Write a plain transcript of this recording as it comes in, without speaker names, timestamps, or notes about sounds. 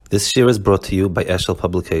This year is brought to you by Eshel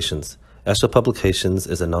Publications. Eshel Publications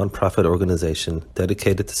is a non-profit organization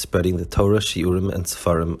dedicated to spreading the Torah, Shiurim, and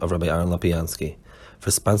Sefarim of Rabbi Aaron Lopiansky. For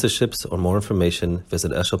sponsorships or more information,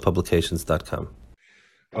 visit eshelpublications.com.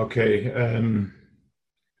 Okay,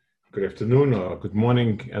 good afternoon or good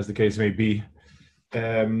morning, as the case may be.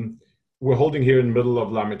 We're holding here in the middle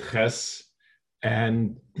of Lamed Ches,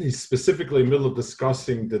 and specifically in the middle of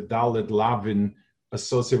discussing the Daled Lavin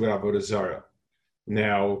associated with Avodah Zarah.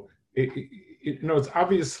 Now, it's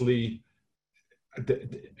obviously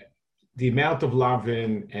the amount of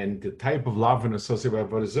Lavin and the type of Lavin associated with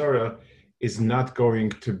Avodah Zarah is not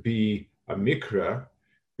going to be a mikra,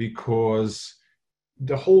 because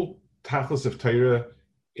the whole tachlis of Torah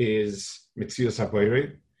is Metzias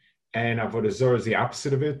HaBorei, and Avodah Zarah is the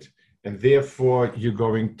opposite of it, and therefore you're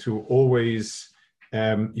going to always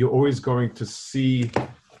going to see,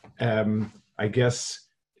 I guess,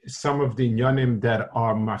 some of the inyanim that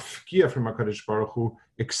are mafkia from HaKadosh Baruch Hu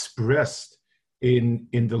expressed in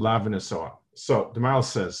the Lavin and so on. So the Maral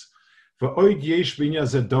says, "V'oid yesh b'inyan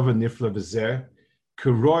zeh davar nifla v'zeh,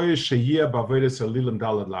 k'roy sheyeh b'avodas alilim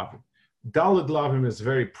daled lavin." Daled lavin is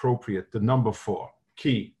very appropriate, the number 4.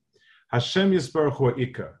 Ki, Hashem Yisbaruch Hu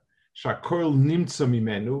ha'ikar, sh'hakoil nimtza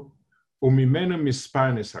mimenu, u'mimenu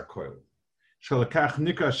misparnes hakoil. Shalakach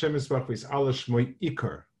nikra Hashem Yisbaruch Hu yis'ala shmoi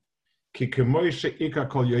ikar. Ki k'moi she'ikar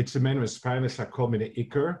kol yotzimenu misparnes hakol mine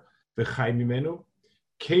ikar, v'chai mimenu,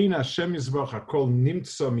 kein Hashem Yisbaruch hakol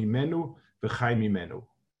nimtza mimenu, v'chai mimenu.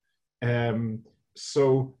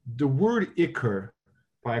 So the word ikar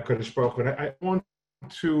by HaKadosh Baruch Hu, I want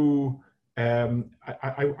to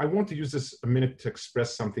I want to use this a minute to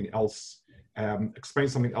express something else, explain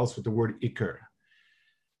something else with the word ikar.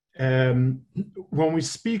 When we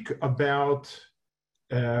speak about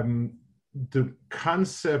the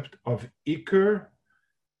concept of ikar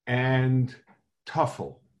and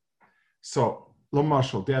tafel, so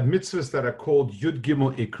Lomashal, they have mitzvahs that are called Yud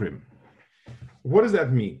Gimel Ikrim. What does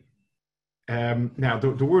that mean? Now,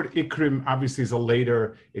 the word ikrim obviously is a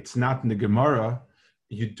later, it's not in the Gemara.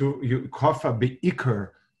 You kofa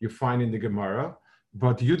be'ikr, you find in the Gemara,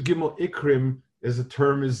 but Yud Gimel Ikrim as a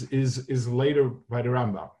term is later by the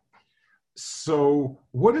Rambam. So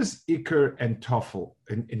what is ikr and tafel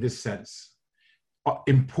in this sense?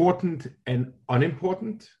 Important and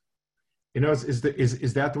unimportant? Is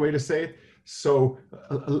that the way to say it? So,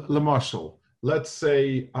 Lamashal, let's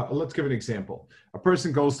say, let's give an example. A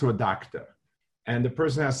person goes to a doctor, and the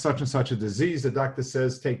person has such and such a disease. The doctor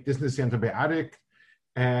says, take this antibiotic,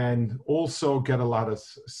 and also get a lot of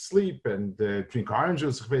sleep, and drink orange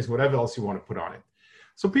juice, whatever else you want to put on it.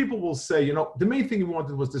 So people will say, the main thing you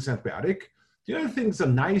wanted was this antibiotic. The other things are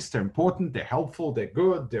nice, they're important, they're helpful, they're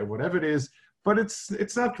good, they're whatever it is, but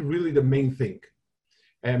it's not really the main thing.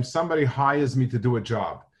 And somebody hires me to do a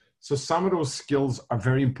job. So some of those skills are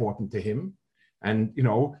very important to him. And,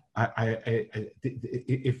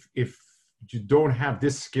 if you don't have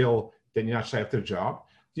this skill, then you're not shy after the job.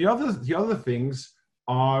 The other things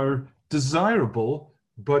are desirable,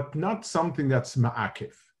 but not something that's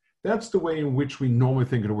ma'akif. That's the way in which we normally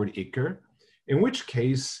think of the word ikar, in which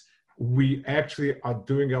case we actually are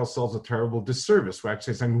doing ourselves a terrible disservice. We're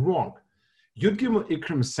actually saying wrong. Yud Gimel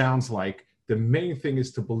Ikrim sounds like the main thing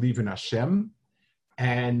is to believe in Hashem,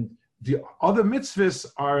 and the other mitzvahs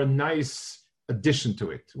are a nice addition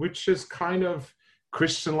to it, which is kind of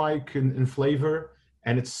Christian-like in flavor,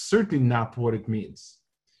 and it's certainly not what it means.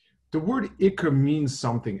 The word ikar means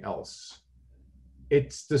something else.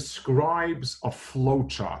 It describes a flow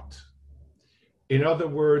chart. In other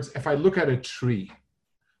words, if I look at a tree,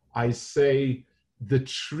 I say the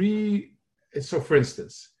tree, so for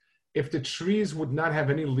instance, if the trees would not have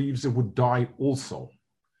any leaves, it would die also.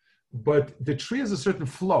 But the tree has a certain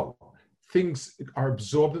flow. Things are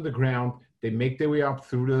absorbed in the ground, they make their way up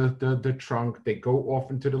through the trunk, they go off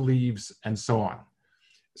into the leaves, and so on.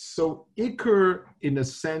 So ikar, in a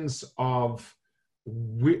sense of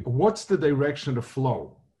what's the direction of the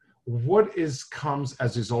flow? What comes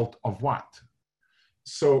as a result of what?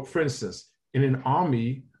 So, for instance, in an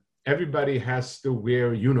army, everybody has to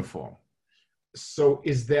wear a uniform. So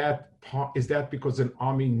is that because an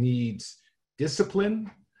army needs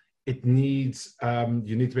discipline? It needs,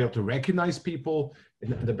 you need to be able to recognize people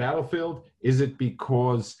in the battlefield. Is it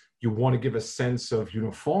because you want to give a sense of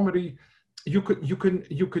uniformity? You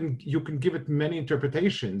can give it many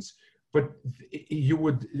interpretations, but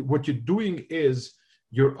what you're doing is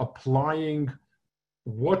you're applying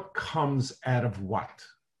what comes out of what.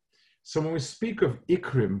 So when we speak of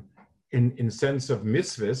ikrim in sense of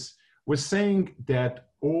mitzvahs, we're saying that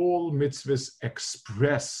all mitzvahs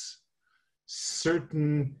express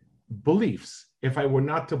certain beliefs, if I were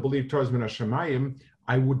not to believe Torah's min hashamayim,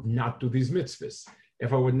 I would not do these mitzvahs.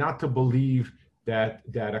 If I were not to believe that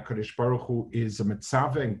HaKadosh Baruch Hu is a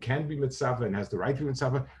mitzvah and can be mitzvah and has the right to be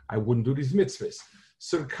mitzvah, I wouldn't do these mitzvahs.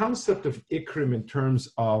 So the concept of ikrim in terms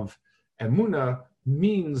of emunah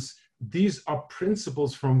means these are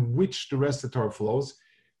principles from which the rest of the Torah flows.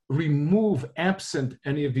 Remove absent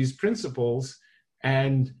any of these principles,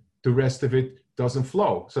 and the rest of it doesn't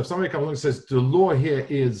flow. So if somebody comes along and says, the law here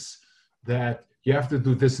is that you have to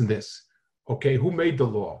do this and this. Okay, who made the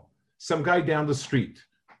law? Some guy down the street.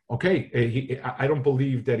 Okay, I don't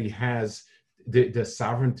believe that he has the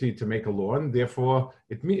sovereignty to make a law, and therefore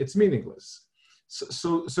it's meaningless.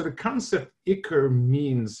 So the concept ikr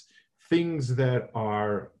means things that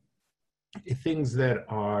are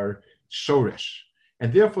shoresh,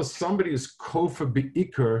 and therefore somebody is kofa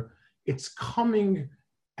beikr. It's coming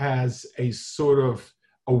as a sort of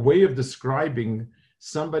a way of describing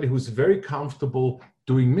somebody who's very comfortable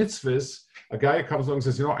doing mitzvahs. A guy comes along and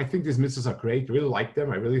says, I think these mitzvahs are great. I really like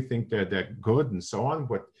them. I really think they're good and so on.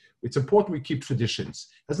 But it's important we keep traditions.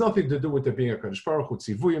 It has nothing to do with there being a Kadosh Baruch Hu,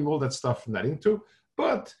 tzivuyim, all that stuff I'm not into.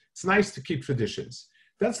 But it's nice to keep traditions.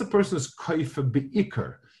 That's the person who's kaifa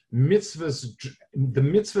beikr. Mitzvahs, the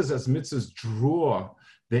mitzvahs as mitzvahs draw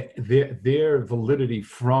their validity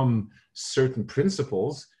from certain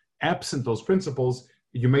principles. Absent those principles,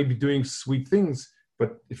 you may be doing sweet things,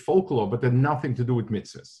 but folklore, but they're nothing to do with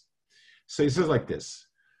mitzvahs. So he says like this: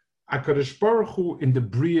 HaKadosh Baruch Hu in the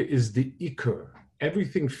Bria is the ikr.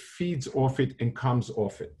 Everything feeds off it and comes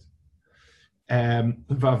off it.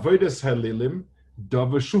 V'avodas halilim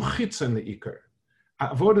davashu chitzon the ikr.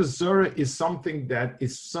 Avodah Zarah is something that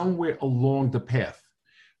is somewhere along the path.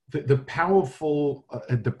 The powerful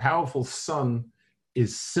sun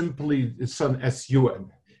is simply sun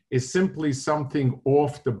S-U-N. Is simply something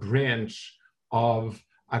off the branch of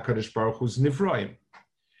HaKadosh Baruch Hu's Nivraim.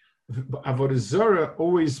 Avodah Zarah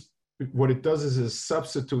always, what it does is it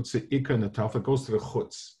substitutes the Ikar and the Taf. It goes to the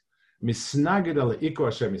Chutz. Misnagid al Ikar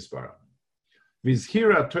Hashem Yisbarach.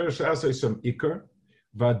 Vizhira Torah She'asay Som Ikar,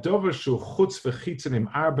 V'adover Shu Chutz V'chitzen Im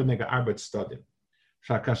Arba Nega Arbet Stadim.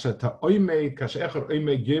 Sha'kashata Oimei, Kashe'echer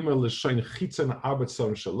Oimei Yemer L'shoin Chitzen Arbet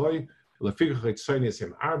Stadim Shaloi, L'fikach Chitzen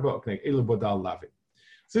Yisem Arba, Okneg Elu Bodal Lavi.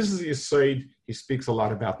 This is the Yisrael. He speaks a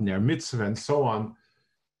lot about Ner Mitzvah and so on.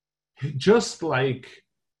 Just like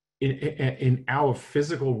in our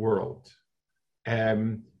physical world,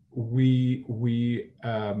 whenever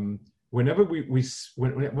we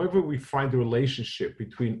find a relationship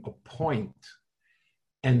between a point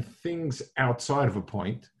and things outside of a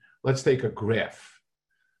point, let's take a graph.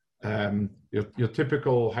 Your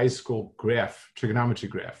typical high school graph, trigonometry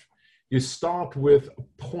graph. You start with a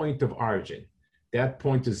point of origin. That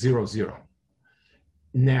point is 0, 0.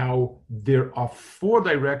 Now, there are 4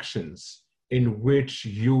 directions in which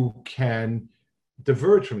you can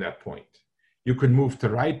diverge from that point. You can move to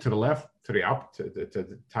the right, to the left, to the up, to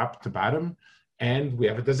the top, to bottom, and we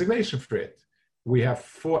have a designation for it. We have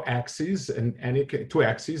 4 axes and 2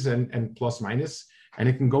 axes and plus minus, and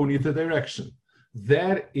it can go in either direction.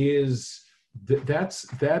 That is the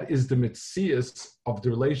mitzias of the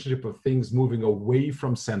relationship of things moving away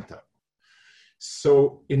from center.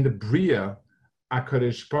 So in the Bria,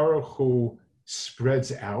 HaKadosh Baruch Hu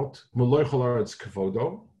spreads out. Molochol Aretz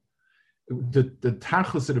Kavodo. The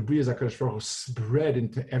tachlis of the Bria is HaKadosh Baruch Hu spread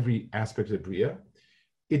into every aspect of the Bria.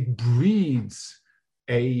 It breeds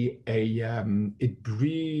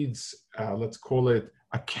let's call it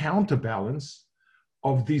a counterbalance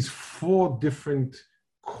of these 4 different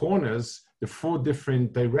corners, the 4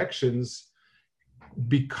 different directions,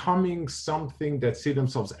 becoming something that see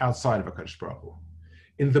themselves outside of HaKadosh Baruch Hu.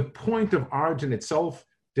 In the point of origin itself,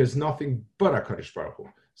 there's nothing but HaKadosh Baruch Hu.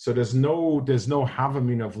 So there's no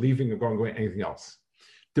havamin of leaving or going anything else.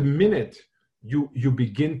 The minute you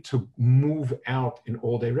begin to move out in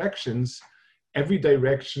all directions, every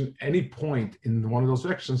direction, any point in one of those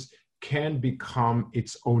directions can become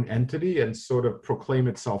its own entity and sort of proclaim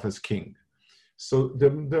itself as king. So the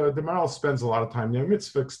Maharal spends a lot of time in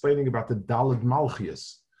Mitzvah explaining about the Daled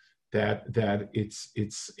Malchias, that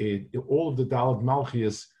all of the Daled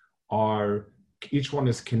Malchias are, each one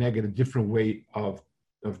is connected a different way of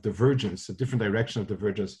divergence, a different direction of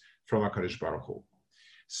divergence from HaKadosh Baruch Hu.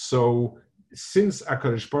 So since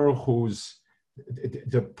HaKadosh Baruch Hu's,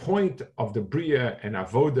 the point of the Bria and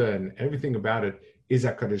Avoda and everything about it is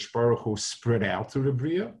HaKadosh Baruch Hu spread out through the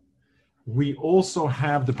Bria, we also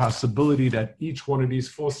have the possibility that each one of these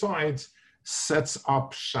 4 sides sets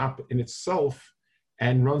up shop in itself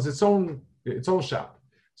and runs its own shop.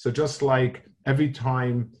 So just like every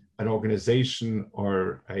time an organization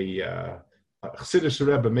or a Chassidish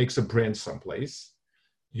Rebbe makes a branch someplace,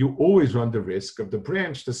 you always run the risk of the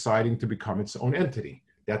branch deciding to become its own entity.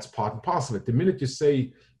 That's part and parcel of it. The minute you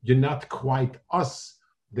say you're not quite us,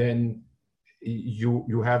 then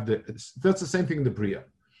you have that's the same thing in the Bria.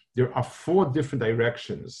 There are 4 different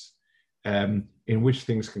directions in which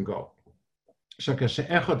things can go. I'll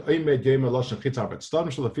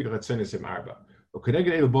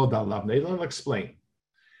explain.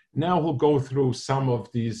 Now we'll go through some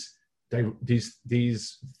of these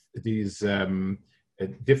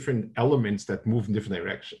different elements that move in different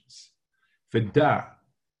directions. I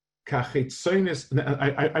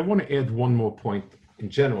want to add one more point in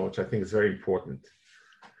general, which I think is very important.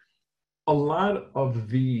 A lot of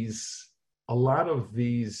these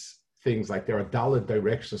things, like there are Dalet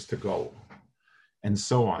directions to go, and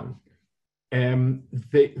so on,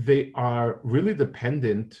 they are really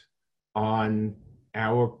dependent on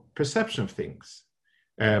our perception of things.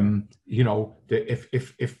 If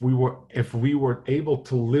we were able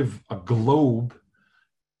to live a globe,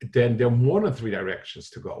 then there are more than 3 directions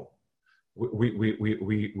to go.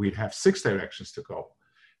 We'd have 6 directions to go.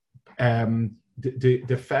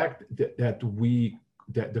 The fact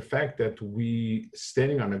that we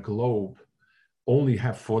standing on a globe only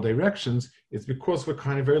have 4 directions is because we're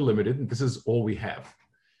kind of very limited, and this is all we have.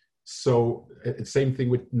 So same thing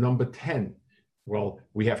with number 10. Well,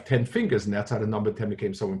 we have 10 fingers, and that's how the number 10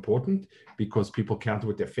 became so important, because people counted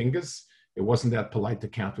with their fingers. It wasn't that polite to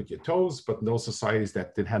count with your toes, but in those societies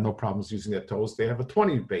that had no problems using their toes, they have a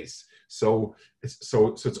 20 base. So it's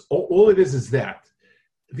all it is that.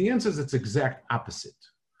 The answer is it's exact opposite.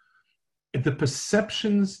 The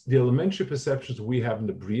perceptions, the elementary perceptions we have in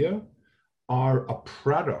the Bria are a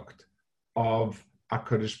product of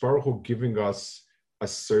HaKadosh Baruch Hu giving us a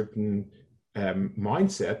certain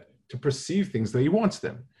mindset to perceive things that he wants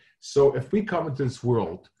them. So if we come into this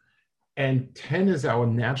world and 10 is our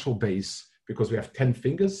natural base because we have 10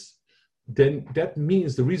 fingers, then that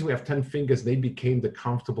means the reason we have 10 fingers, they became the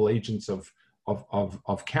comfortable agents of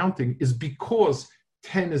counting, is because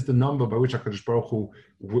 10 is the number by which HaKadosh Baruch Hu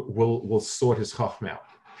will sort his chachma out.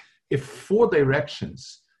 If 4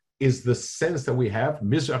 directions is the sense that we have,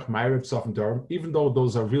 Mizrach, Ma'ariv, Tzaf, and Darim, even though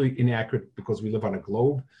those are really inaccurate because we live on a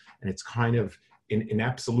globe and it's kind of, in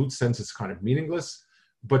absolute sense, it's kind of meaningless.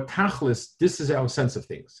 But Tachlis, this is our sense of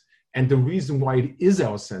things. And the reason why it is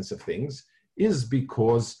our sense of things is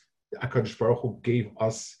because HaKadosh Baruch Hu gave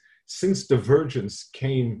us, since divergence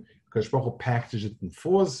came, HaKadosh Baruch Hu packaged it in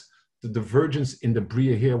 4s, the divergence in the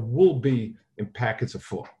Bria here will be in packets of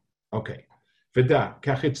 4. Okay. V'da,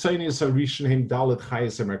 k'achitzonius harishon dalet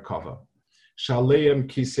chayes hamerkava, shaleim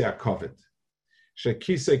kisei hakovet,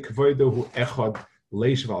 shekisei kvoido hu echad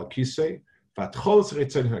leish val kisei, v'atcholos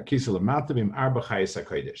chitzonius hakisei lemata b'im arba chayes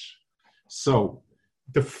hakodesh. So,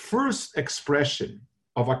 the first expression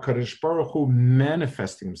of HaKadosh Baruch Hu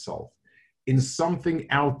manifesting himself in something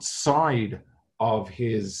outside of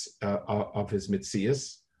his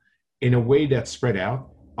mitzias, in a way that's spread out,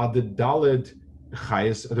 are the Daled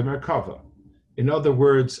Chayes of the Merkava. In other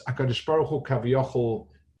words, HaKadosh Baruch Hu Kaviyachol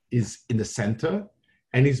is in the center,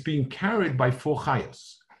 and he's being carried by 4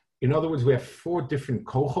 Chayos. In other words, we have 4 different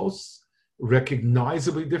Kochos,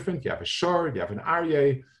 recognizably different. You have a Shor, you have an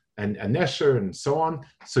Aryeh, and a Nesher, and so on.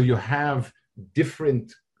 So you have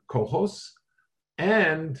different Kochos,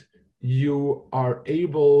 and you are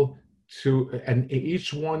able to, and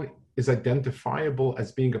each one is identifiable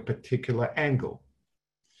as being a particular angle.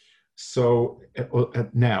 So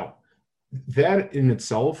now, that in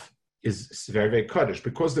itself is very, very Kaddish.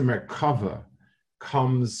 Because the Merkava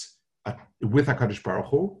comes with HaKadosh Baruch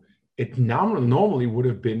Hu, it normally would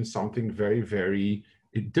have been something very, very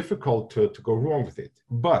difficult to go wrong with it.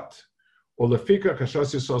 But, so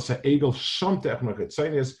Chazal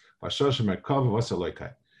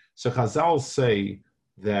say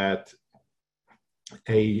that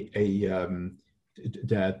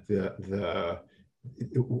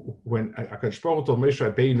when HaKadosh Baruch Hu told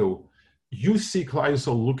Moshe Rabbeinu, you see Klal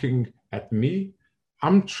Yisrael looking at me,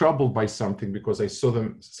 I'm troubled by something because I saw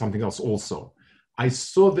them something else also. I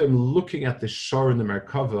saw them looking at the Shor and the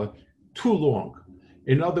Merkava too long.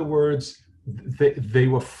 In other words, they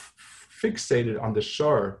were fixated on the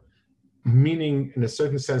Shor, meaning in a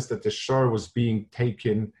certain sense that the Shor was being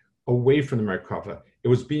taken away from the Merkava. It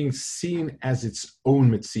was being seen as its own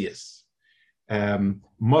Metzias.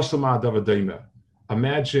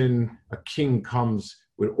 Imagine a king comes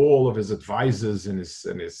with all of his advisors and his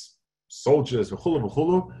soldiers,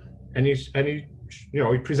 and he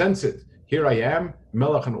presents it. Here I am,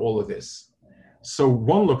 Melech, and all of this. So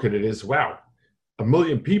one look at it is, wow, 1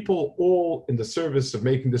 million people all in the service of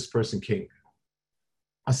making this person king.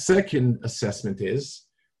 A second assessment is,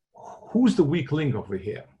 who's the weak link over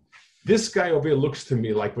here? This guy over here looks to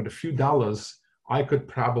me like with a few dollars, I could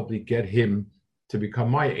probably get him to become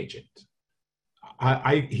my agent.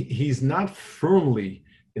 He's not firmly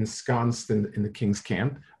ensconced in the king's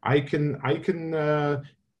camp. I can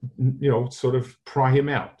sort of pry him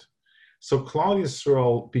out. So Klal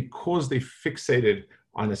Yisrael, because they fixated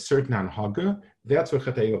on a certain anhaga, that's where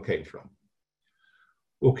Chet Egel came from.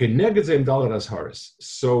 Okay, neged dalar azharis.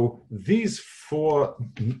 So these Ma'aser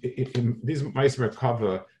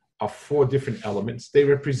Merkava are four different elements. They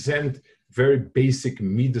represent very basic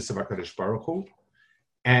midas of HaKadosh Baruch Hu,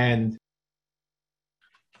 and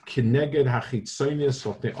kineged hachitzonius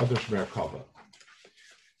of the other Merkava.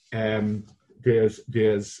 There's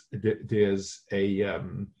a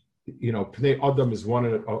Pnei Adam is one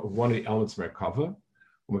of the elements of Merkava.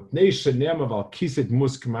 Pnei shenem of al kisid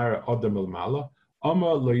mus kamara Adam el mala.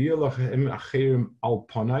 Ama lo yilachem achirim al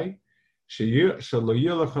panai. Shelo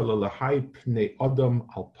yilach lelahai pnei Adam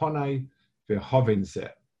al panai ve'havin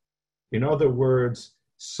zeh. In other words,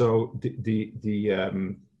 so the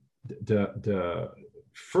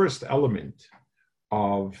first element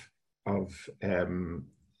of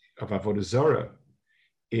Avodah Zarah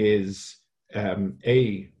is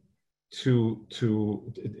to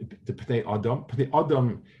the Pnei Adam. Pnei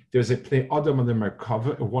Adam, there's a Pnei Adam on the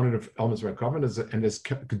Merkava, one of the elements of Merkava, and there's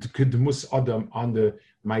Kedmus Adam on the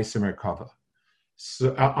Ma'aser Merkava. So,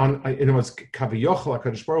 in other words, Kaviyochel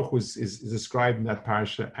HaKadosh Baruch Hu is described in that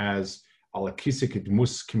parasha as Alakisi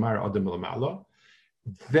Kedmus Kimar Adam L'Mala.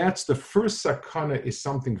 That's the first sakana, is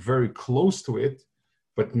something very close to it,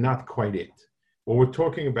 but not quite it. What we're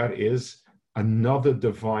talking about is another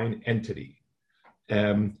divine entity.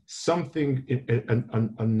 Something,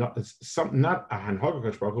 not a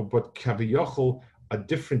Hanhag Baruch Hu, but Kaviyochel, a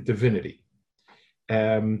different divinity.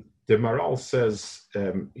 The Maral says,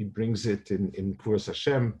 he brings it in Puras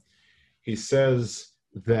Hashem, he says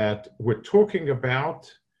that we're talking about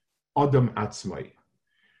Adam Atzmai.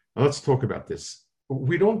 Now let's talk about this.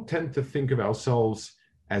 We don't tend to think of ourselves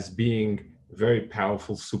as being very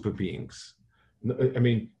powerful super beings. I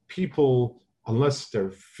mean, people, unless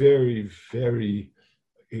they're very, very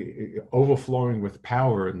overflowing with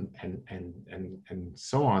power and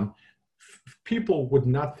so on, people would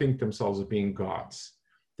not think themselves as being gods.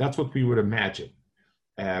 That's what we would imagine.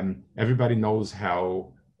 Everybody knows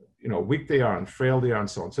how weak they are and frail they are and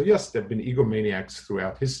so on. So yes, there have been egomaniacs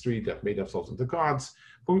throughout history that made themselves into gods,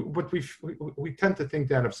 but we tend to think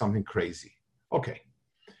that of something crazy. Okay.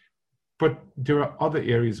 But there are other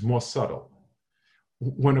areas more subtle.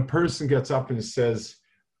 When a person gets up and says,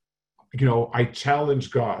 I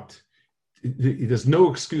challenge God, there's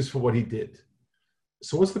no excuse for what he did.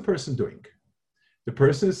 So what's the person doing? The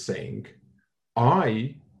person is saying,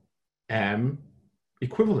 I am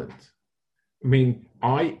equivalent. I mean,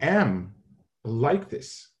 I am like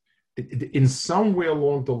this. In some way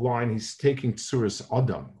along the line, he's taking Tzuras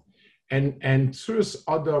Adam. And Tzuras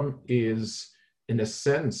Adam is, in a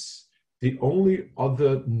sense, the only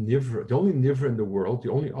other nivra, in the world,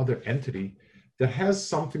 the only other entity that has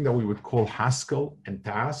something that we would call Haskell and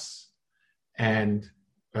Das and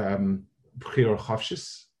Bchir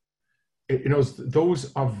Chavshis.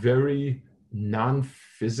 Those are very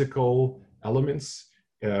non-physical elements.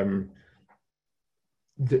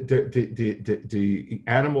 The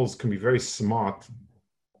animals can be very smart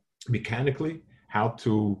mechanically, how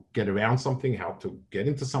to get around something, how to get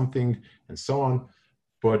into something, and so on.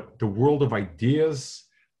 But the world of ideas,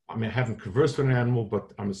 I mean, I haven't conversed with an animal,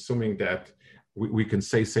 but I'm assuming that we can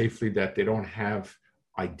say safely that they don't have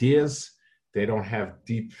ideas, they don't have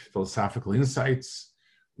deep philosophical insights,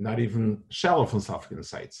 not even shallow philosophical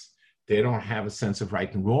insights. They don't have a sense of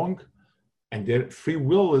right and wrong, and their free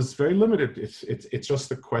will is very limited. It's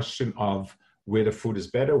just a question of where the food is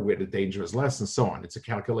better, where the danger is less, and so on. It's a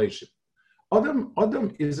calculation. Adam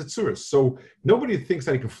is a tzuras. So nobody thinks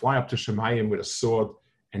that he can fly up to Shemayim with a sword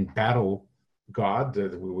and battle God.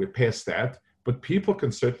 We're past that. But people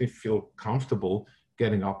can certainly feel comfortable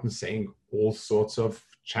getting up and saying all sorts of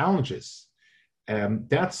challenges.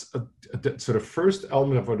 That's so the first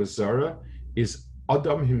element of Avodah Zarah is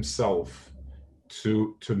Adam himself,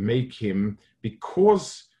 to make him,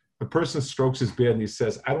 because a person strokes his beard and he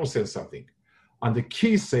says, I don't say something. On the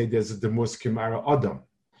key say there's a Demus Kimara Adam.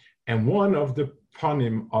 And one of the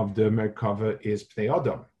panim of the Merkava is Pnei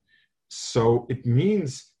Adam. So it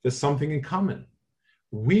means there's something in common.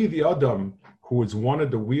 We, the Adam, who is one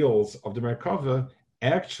of the wheels of the Merkava,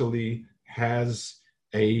 actually has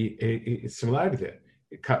a similarity there.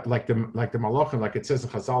 Like the Malachim, like it says in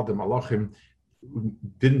Chazal, the Malachim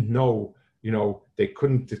didn't know, they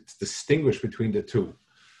couldn't distinguish between the two.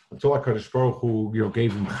 until HaKadosh Baruch Hu,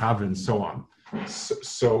 gave him Chav and so on.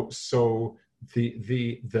 So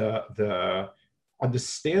the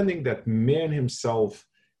understanding that man himself,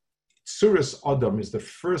 Tzuras Adam, is the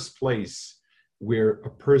first place where a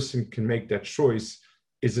person can make that choice.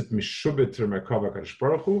 Is it Mishubet to Merkava HaKadosh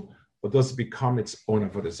Baruch Hu, or does it become its own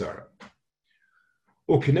Avodah Zarah?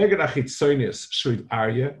 U'keneged achitzonis shul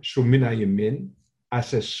Arya shul min hayamin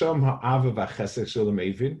asher sham ha'ava v'chesed shel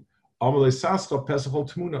ha'mevin amalei sascha pesach al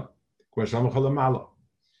tmuna k'ma shamach halamala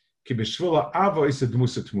ki b'shvil ha'ava is a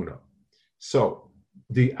dmusa tmuna. So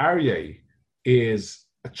the Arya is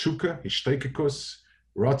a tshuka, hishteikikus,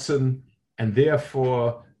 rotzen, and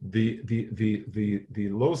therefore the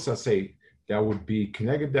losa say that would be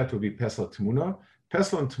connected. That would be pesach tmuna.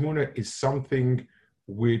 Pesach and tmuna is something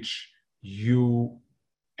which you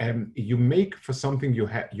make for something you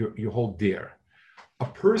hold dear. A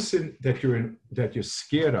person that you're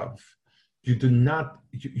scared of, you do not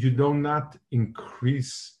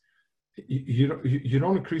increase. You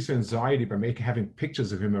don't increase your anxiety by having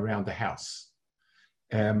pictures of him around the house.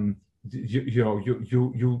 You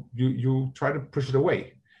try to push it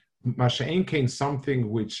away. Masha'en kain, something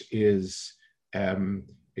which is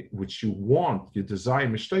which you want, you desire,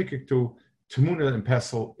 mishtaikik to Tmuna and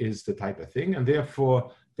Pesel is the type of thing, and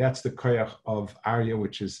therefore that's the koyach of Arya,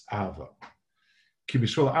 which is Ava. Ki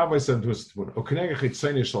b'shvil Ava is and was Tmuna. U'keneged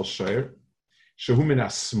chitzoni shel shoyer shehu min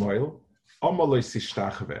hasmoil amalei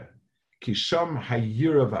sishtachve ki sham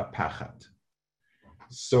hayira v'apachat.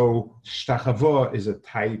 So shtachava is a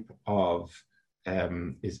type of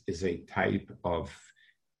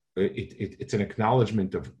it's an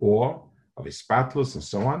acknowledgement of awe, of ispatlus, and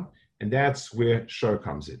so on, and that's where shor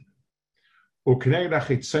comes in. U'keneged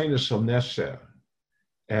hachitzoni shel nesher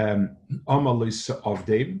amalei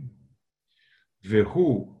se'avdem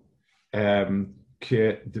v'hu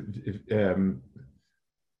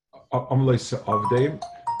amalei se'avdem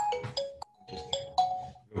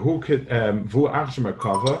v'hu achshem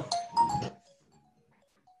hakava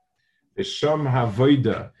v'sham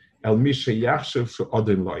havoida el mi sheyachshav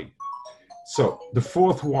she'odin loi. So the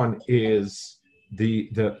fourth one is the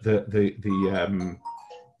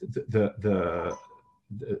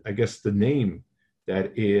I guess the name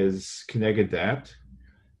that is Keneged that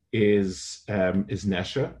is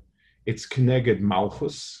Nesha. It's Keneged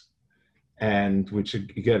Malchus, and which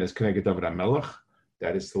again is Keneged David HaMelech.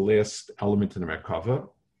 That is the last element in the Merkava.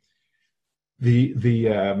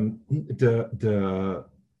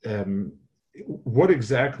 What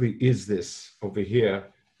exactly is this over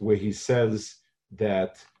here, where he says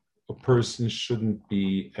that a person shouldn't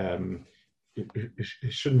make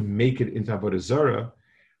it into Avodah Zarah?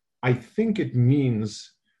 I think it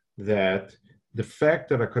means that the fact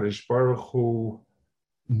that HaKadosh Baruch Hu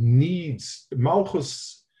needs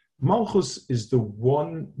Malchus is the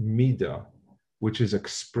one midah which is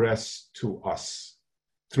expressed to us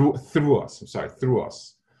through us.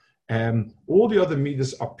 All the other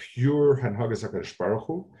midas are pure Hanhagas HaKadosh Baruch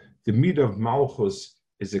Hu. The midah of Malchus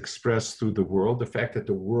is expressed through the world, the fact that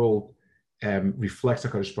the world reflects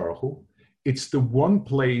HaKadosh Baruch Hu. It's the one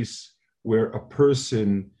place where a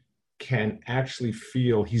person can actually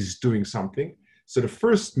feel he's doing something. So the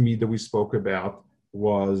first midah we spoke about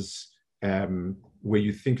was where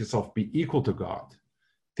you think yourself be equal to God.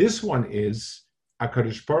 This one is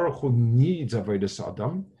HaKadosh Baruch Hu needs Avodas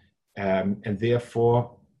Adam, and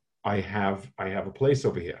therefore I have a place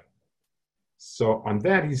over here. So on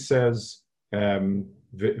that he says, connect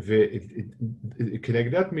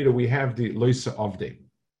that midah, we have the loisa of them.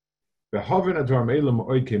 Behavin advar me'elam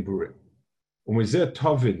oikim burim. Umizeh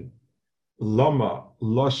tovin lama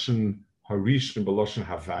loshen harishon beloshen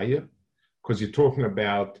havaya, because you're talking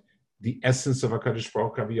about the essence of HaKadosh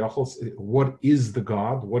Baruch Hu. What is the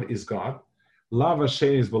God? What is God? Lava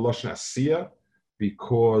shein is beloshen asiya,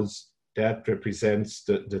 because that represents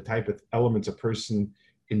the type of elements a person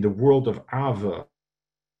in the world of Ava.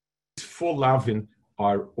 Full lavin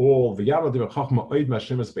are all the Yavadim Chachma Oid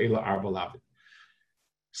Mashimas Be'ela Arba Lavin.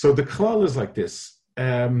 So the klal is like this.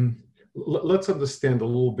 Let's understand a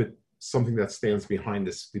little bit something that stands behind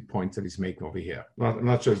the point that he's making over here. I'm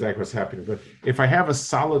not sure exactly what's happening, but if I have a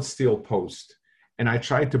solid steel post and I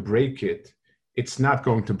try to break it, it's not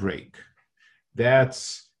going to break.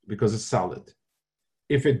 That's because it's solid.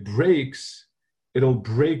 If it breaks, it'll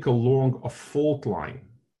break along a fault line.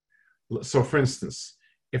 So for instance,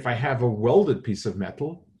 if I have a welded piece of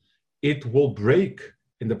metal, it will break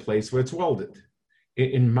in the place where it's welded.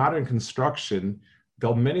 In modern construction,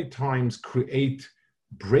 they'll many times create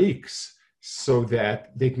breaks so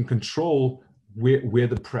that they can control where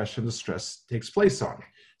the pressure and the stress takes place on.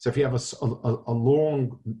 So if you have a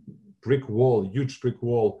long brick wall, huge brick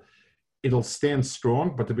wall, it'll stand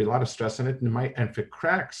strong, but there'll be a lot of stress on it, and if it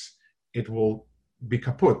cracks, it will be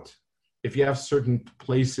kaput. If you have certain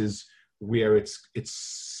places where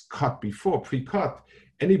it's cut before, pre-cut,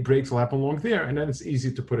 any breaks will happen along there, and then it's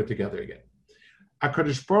easy to put it together again.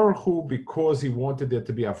 HaKadosh Baruch Hu, because he wanted there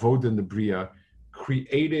to be avodah in the Bria,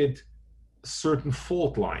 created certain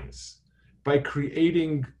fault lines by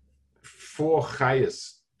creating 4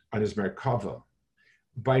 chayas on his Merkava,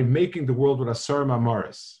 by making the world with Asar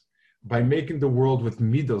Mamaris, by making the world with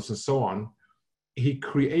Midos and so on. He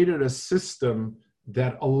created a system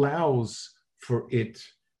that allows for it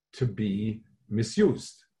to be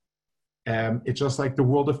misused. It's just like the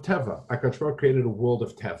world of Teva. HaKadosh Baruch Hu created a world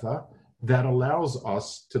of Teva that allows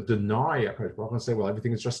us to deny HaKadosh Baruch Hu and say, well,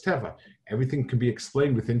 everything is just Teva. Everything can be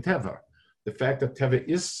explained within Teva. The fact that Teva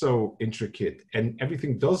is so intricate and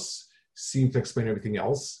everything does seem to explain everything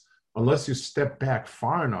else, unless you step back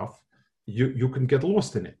far enough, you can get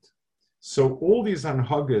lost in it. So all these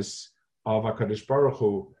anhagas of HaKadosh Baruch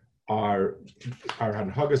Hu are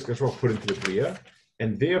anhagas HaKadosh Baruch Hu put into the Bria,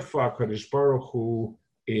 and therefore HaKadosh Baruch Hu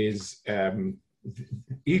is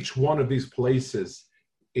each one of these places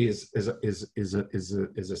is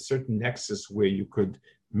a certain nexus where you could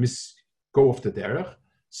go off the derech.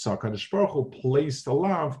 So HaKadosh Baruch Hu placed a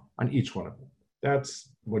love on each one of them. That's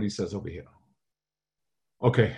what he says over here. Okay.